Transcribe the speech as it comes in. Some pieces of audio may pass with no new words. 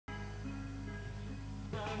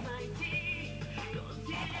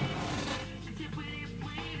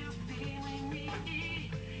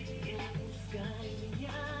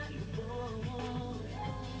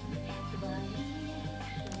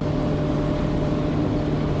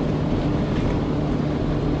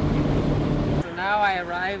Now I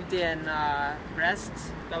arrived in Brest,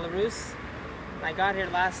 Belarus. I got here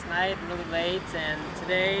last night really late, and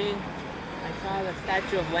today I saw the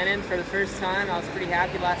statue of Lenin for the first time. I was pretty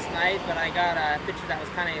happy last night, but I got a picture that was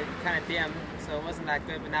kind of dim, so it wasn't that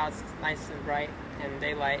good. But now it's nice and bright and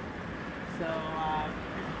daylight. So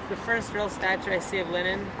it's the first real statue I see of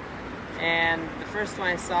Lenin, and the first one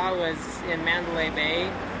I saw was in Mandalay Bay,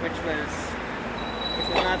 which was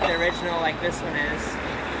not the original like this one is.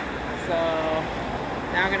 So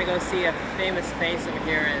now I'm gonna go see a famous face over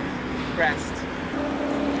here in Brest.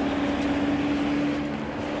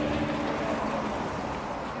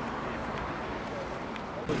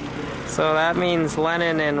 So that means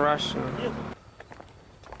Lenin in Russian.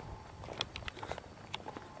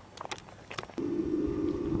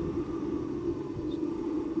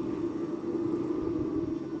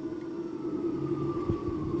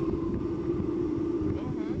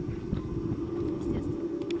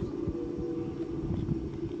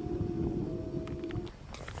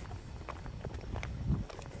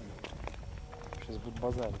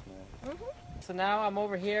 So now I'm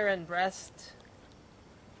over here in Brest,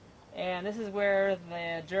 and this is where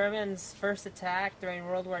the Germans first attacked during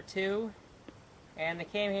World War II, and they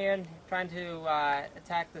came here and trying to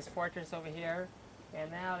attack this fortress over here, and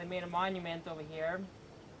now they made a monument over here,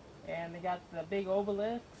 and they got the big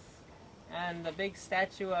obelisk and the big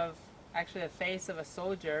statue of actually the face of a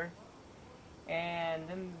soldier, and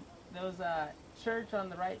then there was a church on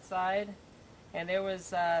the right side. And there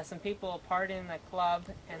was some people partying in the club,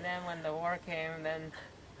 and then when the war came, then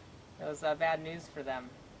it was bad news for them.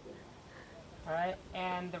 All right,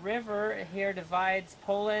 and the river here divides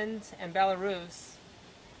Poland and Belarus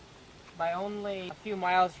by only a few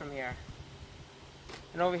miles from here.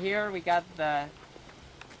 And over here we got the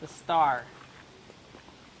star.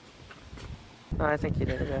 Oh, I think you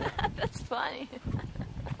did it. That's funny.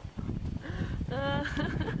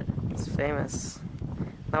 It's famous.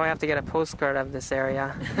 Now I have to get a postcard of this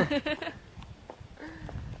area.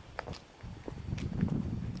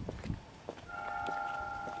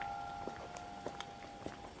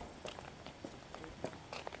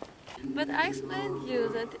 But I explained to you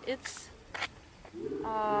that it's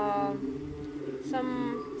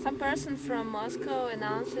some person from Moscow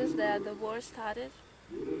announces that the war started,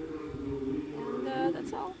 and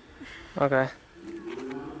that's all. Okay.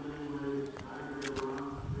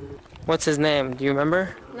 What's his name? Do you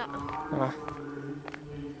remember? No. Oh.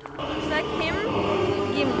 It's like him,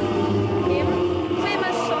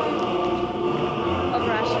 famous song of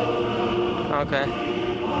Russia. Okay.